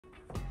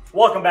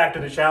Welcome back to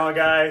the channel,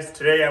 guys.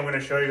 Today I'm going to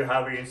show you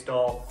how we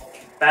install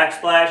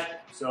Backsplash.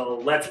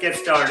 So let's get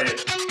started.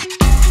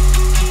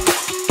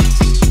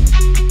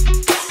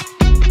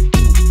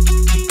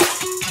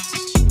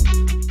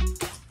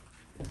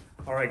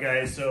 Alright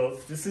guys, so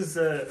this is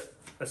a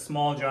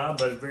small job,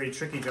 but a very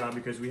tricky job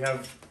because we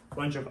have a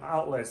bunch of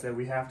outlets that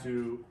we have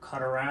to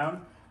cut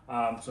around.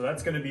 So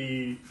that's going to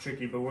be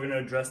tricky, but we're going to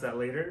address that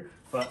later.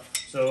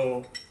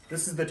 So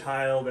this is the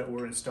tile that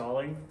we're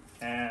installing,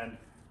 and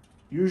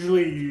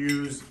usually you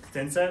use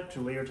thin set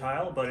to lay your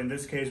tile, but in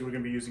this case we're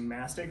going to be using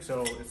mastic,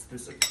 so it's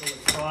this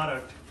acrylic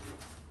product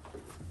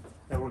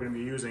that we're going to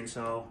be using.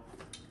 So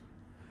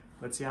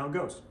let's see how it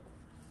goes.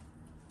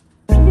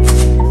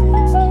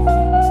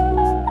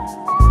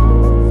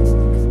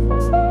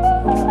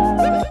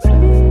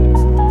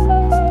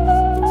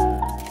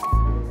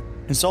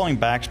 Installing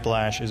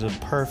Backsplash is a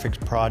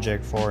perfect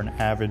project for an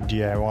avid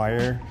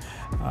DIYer,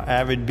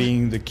 avid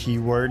being the key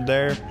word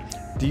there.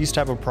 These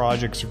type of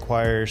projects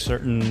require a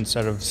certain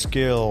set of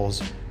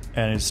skills,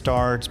 and it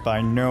starts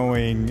by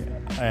knowing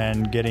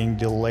and getting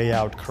the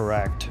layout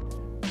correct.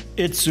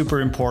 It's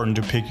super important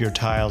to pick your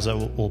tiles that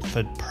will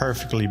fit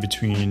perfectly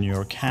between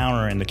your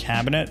counter and the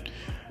cabinet.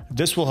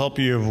 This will help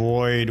you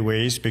avoid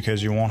waste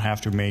because you won't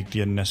have to make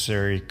the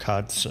unnecessary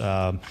cuts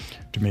to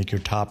make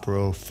your top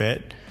row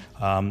fit.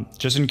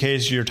 Just in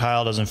case your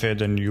tile doesn't fit,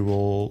 then you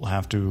will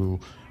have to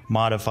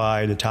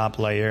modify the top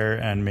layer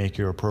and make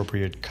your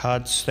appropriate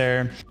cuts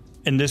there.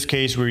 In this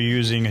case, we're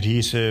using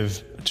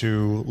adhesive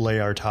to lay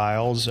our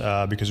tiles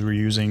because we're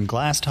using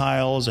glass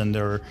tiles, and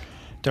they're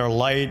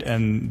light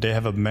and they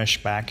have a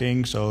mesh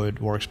backing, so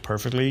it works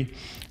perfectly.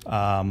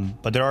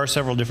 But there are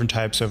several different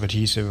types of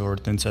adhesive or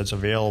thin sets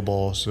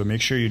available, so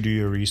make sure you do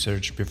your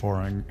research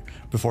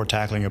before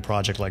tackling a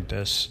project like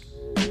this.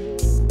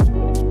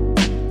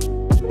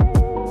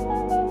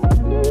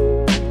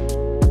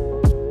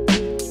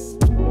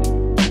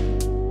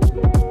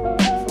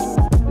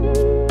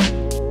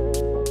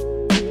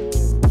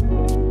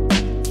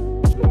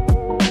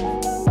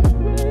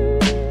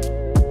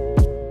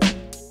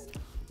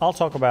 I'll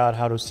talk about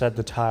how to set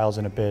the tiles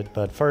in a bit,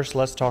 but first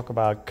let's talk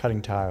about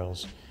cutting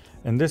tiles.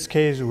 In this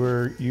case,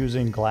 we're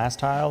using glass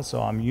tiles,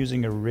 so I'm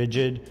using a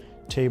rigid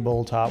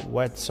tabletop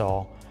wet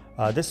saw.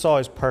 This saw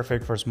is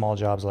perfect for small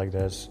jobs like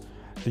this.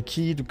 The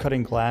key to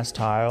cutting glass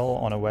tile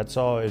on a wet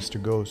saw is to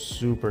go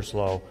super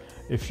slow.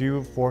 If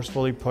you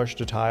forcefully push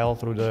the tile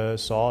through the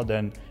saw,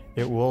 then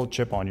it will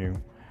chip on you.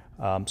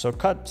 So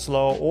cut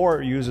slow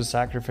or use a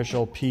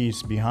sacrificial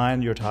piece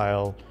behind your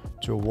tile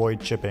to avoid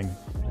chipping.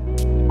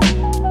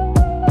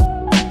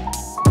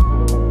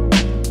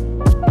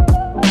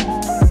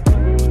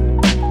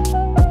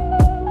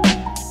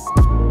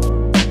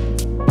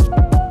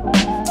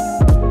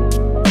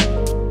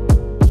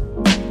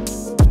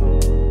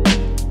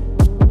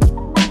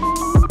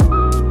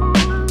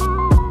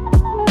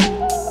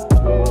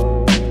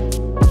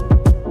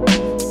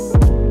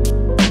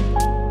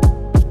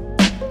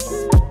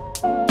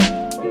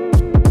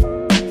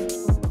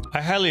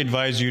 I highly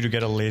advise you to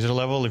get a laser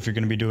level if you're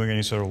going to be doing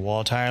any sort of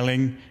wall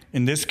tiling.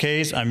 In this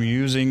case, I'm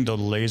using the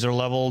laser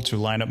level to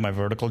line up my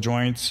vertical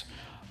joints.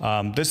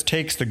 This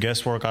takes the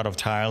guesswork out of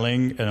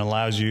tiling and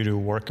allows you to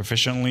work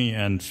efficiently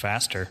and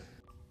faster.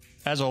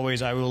 As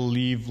always, I will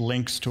leave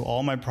links to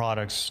all my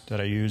products that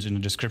I use in the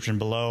description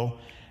below.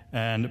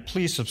 And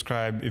please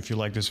subscribe if you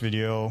like this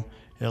video.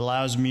 It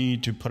allows me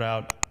to put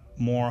out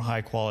more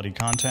high quality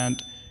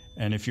content.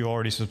 And if you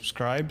already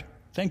subscribed,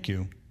 thank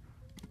you.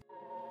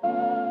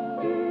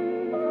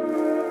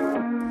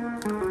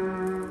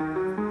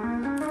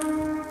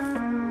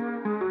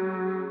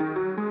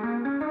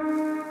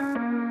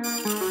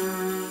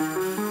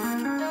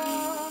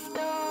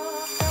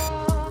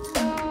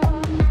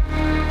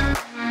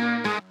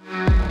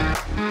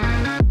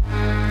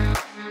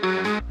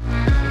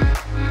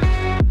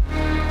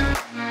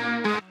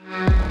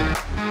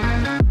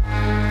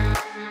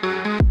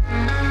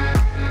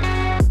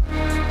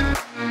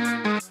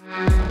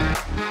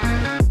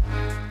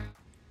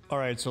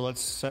 Alright, so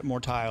let's set more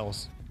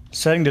tiles.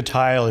 Setting the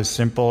tile is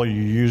simple.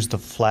 You use the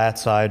flat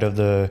side of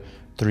the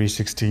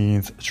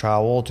 3/16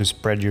 trowel to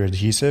spread your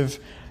adhesive,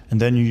 and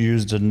then you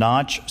use the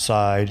notch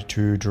side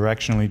to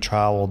directionally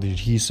trowel the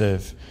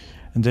adhesive.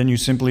 And then you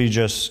simply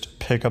just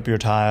pick up your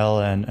tile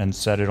and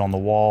set it on the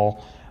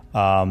wall.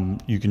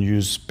 You can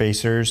use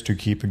spacers to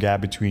keep a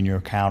gap between your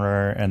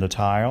counter and the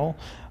tile.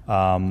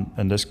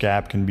 And this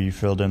gap can be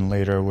filled in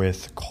later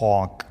with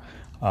caulk.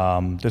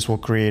 This will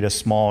create a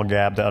small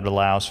gap that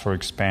allows for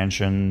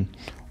expansion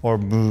or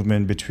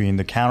movement between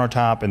the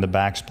countertop and the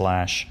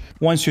backsplash.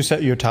 Once you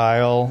set your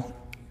tile,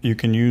 you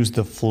can use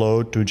the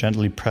float to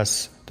gently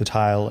press the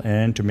tile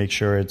in to make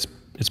sure it's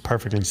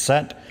perfectly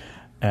set.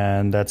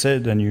 And that's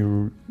it. Then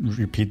you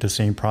repeat the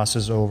same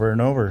process over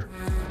and over.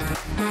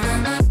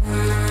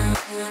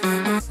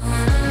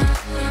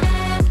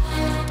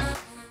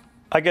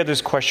 I get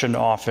this question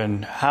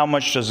often: how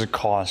much does it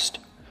cost?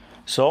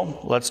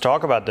 So let's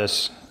talk about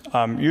this.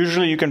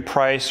 Usually you can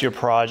price your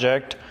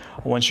project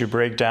once you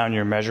break down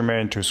your measurement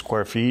into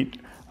square feet.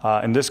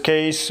 In this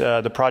case,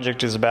 the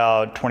project is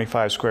about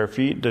 25 square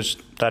feet.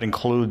 That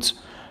includes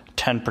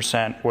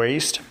 10%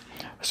 waste.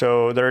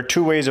 So there are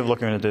two ways of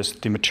looking at this: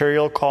 the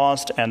material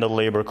cost and the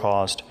labor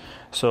cost.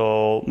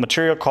 So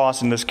material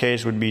cost in this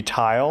case would be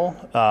tile.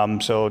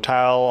 So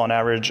tile on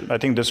average, I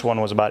think this one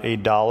was about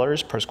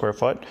 $8 per square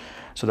foot.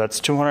 So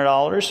that's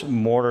 $200.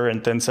 Mortar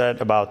and thin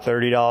set about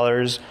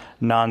 $30.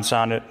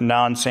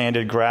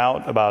 Non-sanded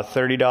grout about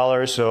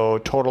 $30. So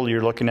total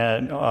you're looking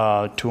at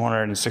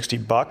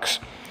 $260.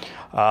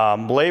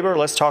 Labor,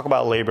 let's talk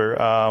about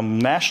labor.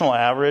 National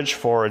average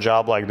for a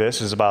job like this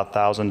is about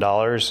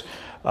 $1,000.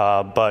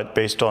 But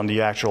based on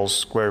the actual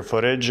square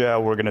footage,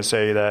 we're going to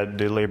say that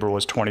the labor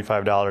was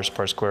 $25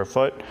 per square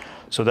foot.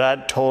 So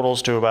that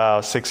totals to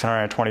about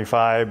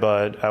 $625,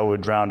 but I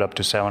would round up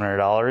to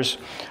 $700.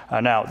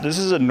 Now, this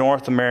is a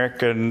North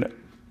American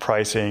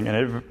pricing, and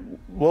it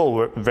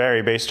will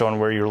vary based on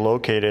where you're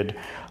located.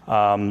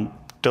 The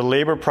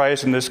labor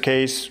price in this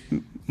case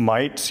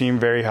might seem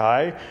very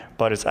high,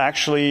 but it's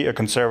actually a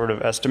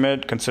conservative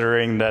estimate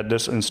considering that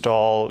this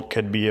install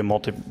could be a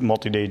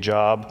multi-day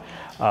job.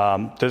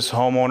 This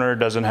homeowner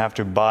doesn't have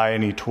to buy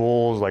any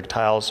tools like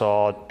tile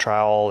saw,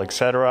 trowel,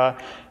 etc.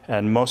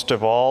 And most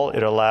of all,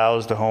 it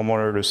allows the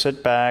homeowner to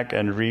sit back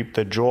and reap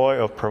the joy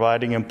of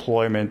providing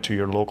employment to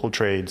your local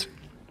trades.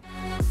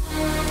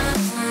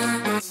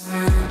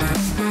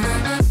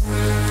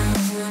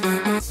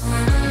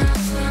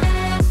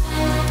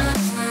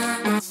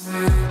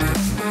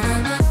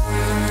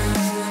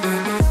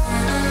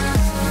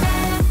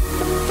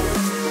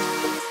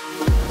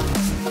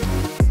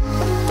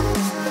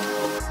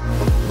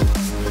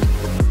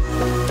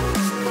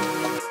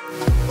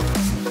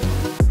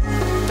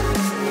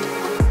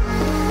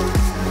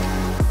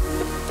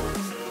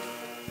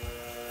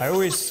 I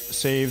always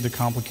save the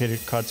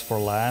complicated cuts for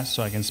last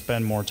so I can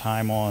spend more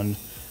time on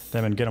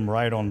them and get them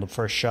right on the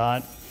first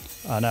shot.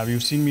 Now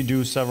you've seen me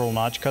do several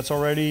notch cuts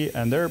already,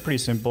 and they're pretty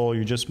simple.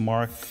 You just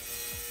mark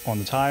on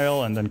the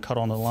tile and then cut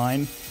on the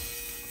line.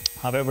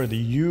 However, the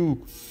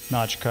U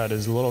notch cut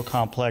is a little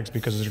complex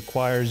because it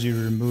requires you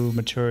to remove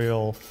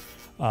material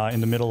in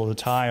the middle of the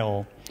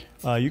tile.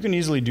 You can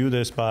easily do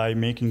this by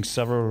making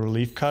several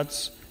relief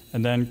cuts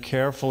and then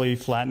carefully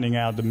flattening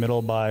out the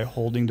middle by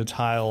holding the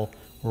tile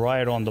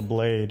right on the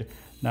blade.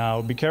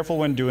 Now be careful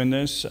when doing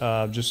this.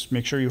 Just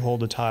make sure you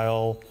hold the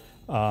tile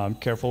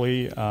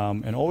carefully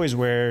and always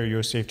wear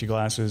your safety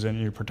glasses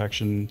and ear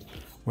protection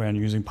when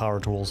using power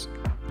tools.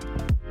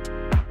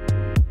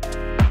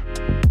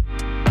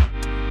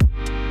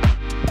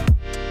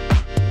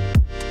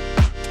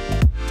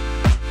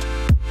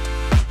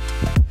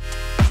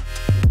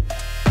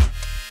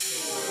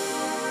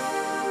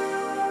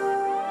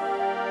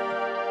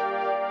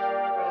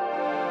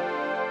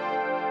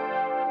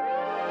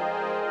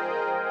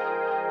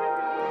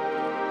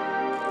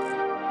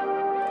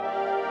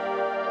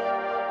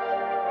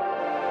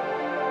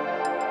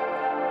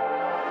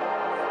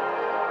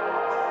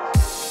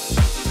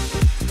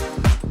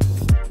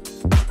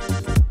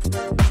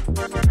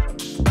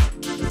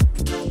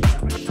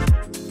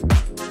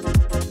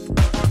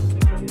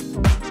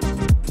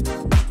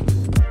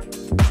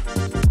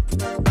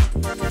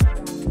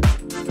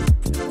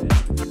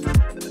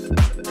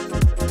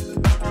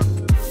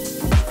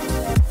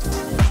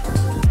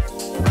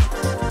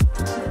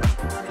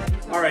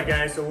 Alright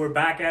guys, so we're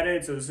back at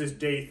it. So this is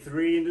day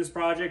 3 in this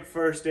project.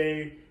 First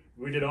day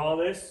we did all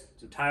this.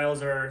 The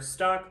tiles are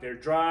stuck, they're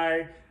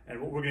dry, and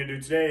what we're going to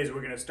do today is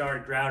we're going to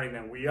start grouting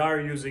them. We are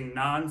using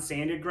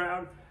non-sanded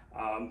grout,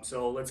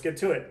 so let's get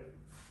to it.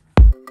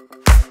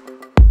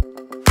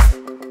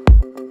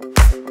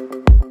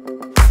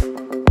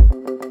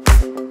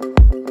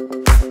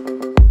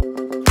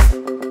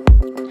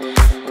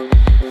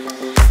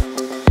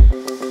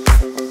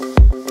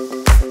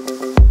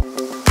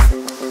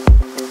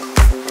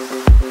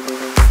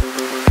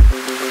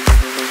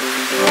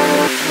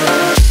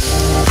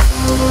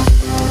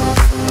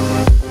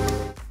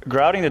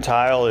 Grouting the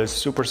tile is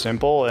super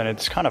simple and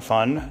it's kind of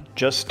fun.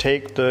 Just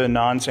take the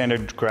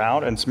non-sanded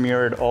grout and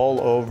smear it all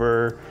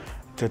over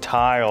the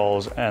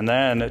tiles, and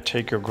then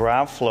take your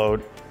grout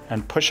float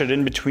and push it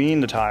in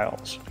between the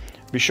tiles.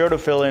 Be sure to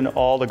fill in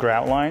all the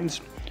grout lines.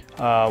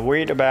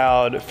 Wait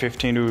about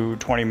 15 to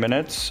 20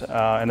 minutes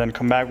and then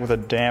come back with a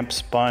damp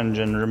sponge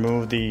and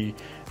remove the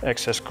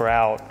excess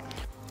grout.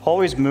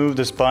 Always move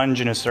the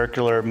sponge in a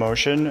circular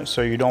motion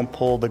so you don't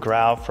pull the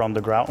grout from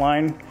the grout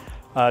line.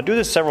 Do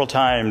this several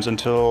times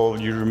until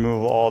you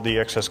remove all the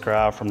excess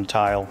grout from the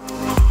tile.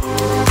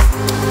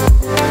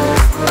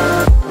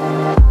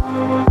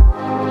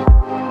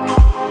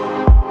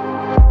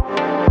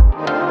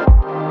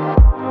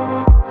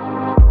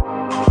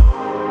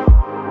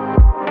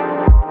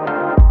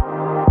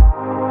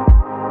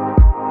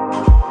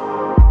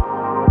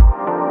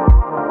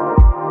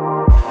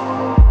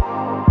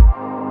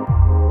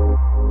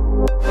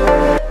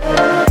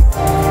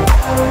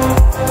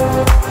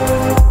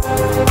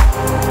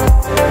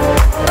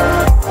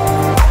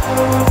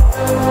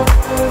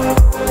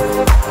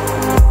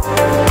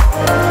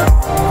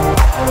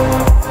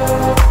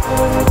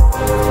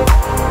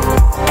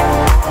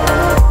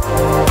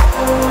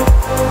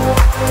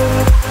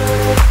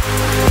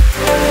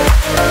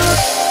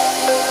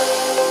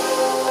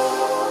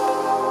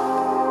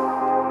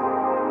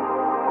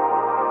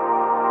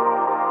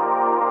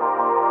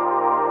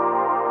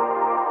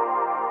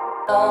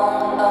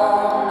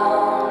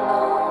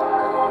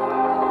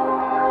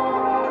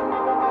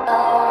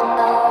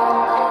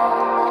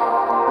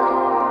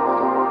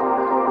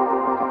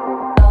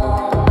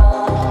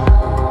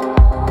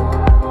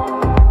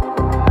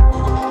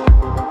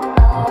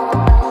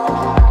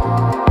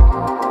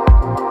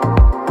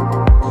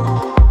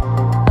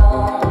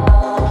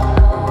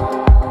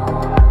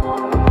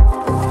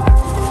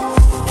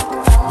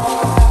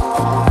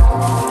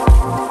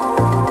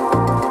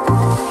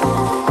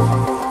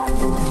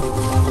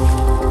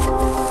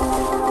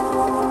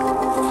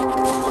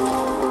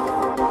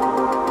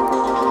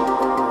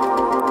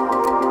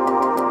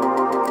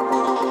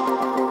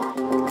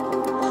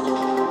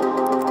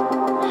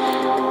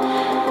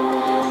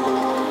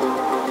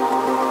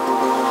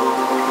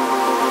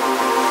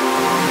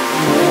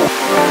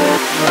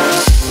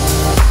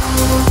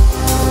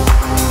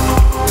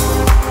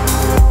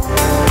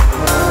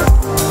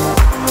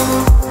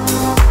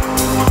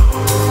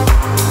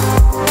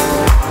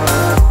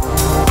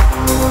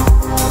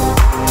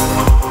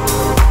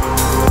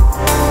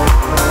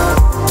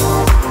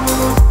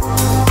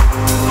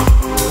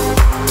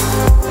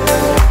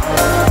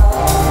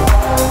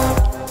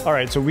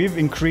 Alright, so we've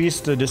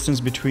increased the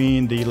distance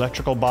between the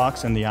electrical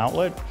box and the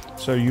outlet,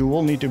 so you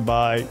will need to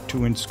buy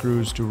 2-inch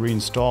screws to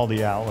reinstall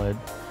the outlet.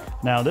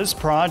 Now this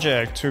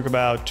project took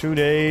about 2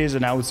 days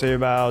and I would say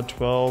about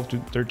 12 to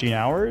 13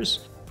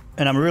 hours,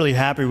 and I'm really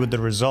happy with the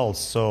results,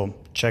 so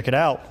check it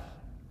out.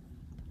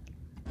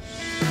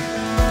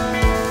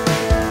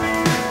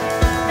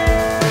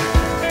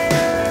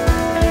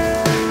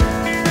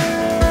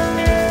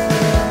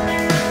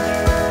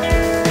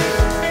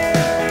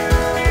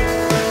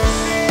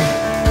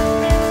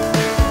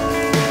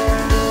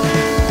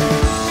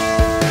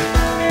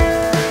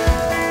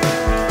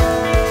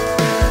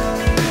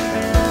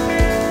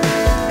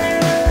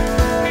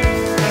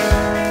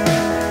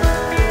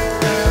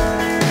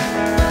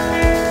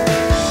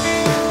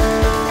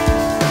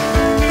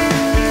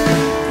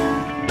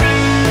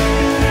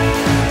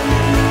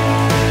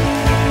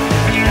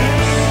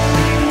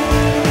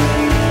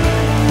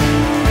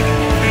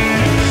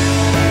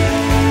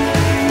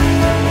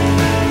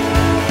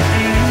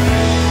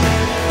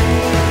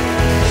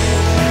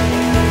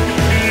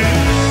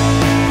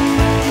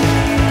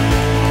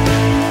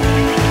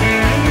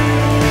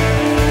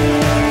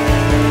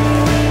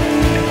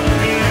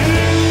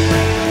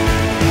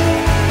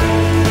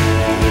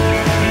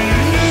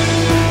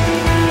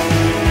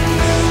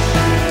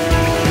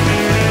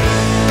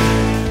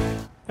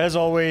 As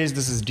always,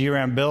 this is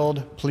DRAM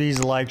Build. Please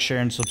like, share,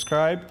 and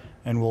subscribe,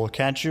 and we'll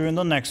catch you in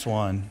the next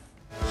one.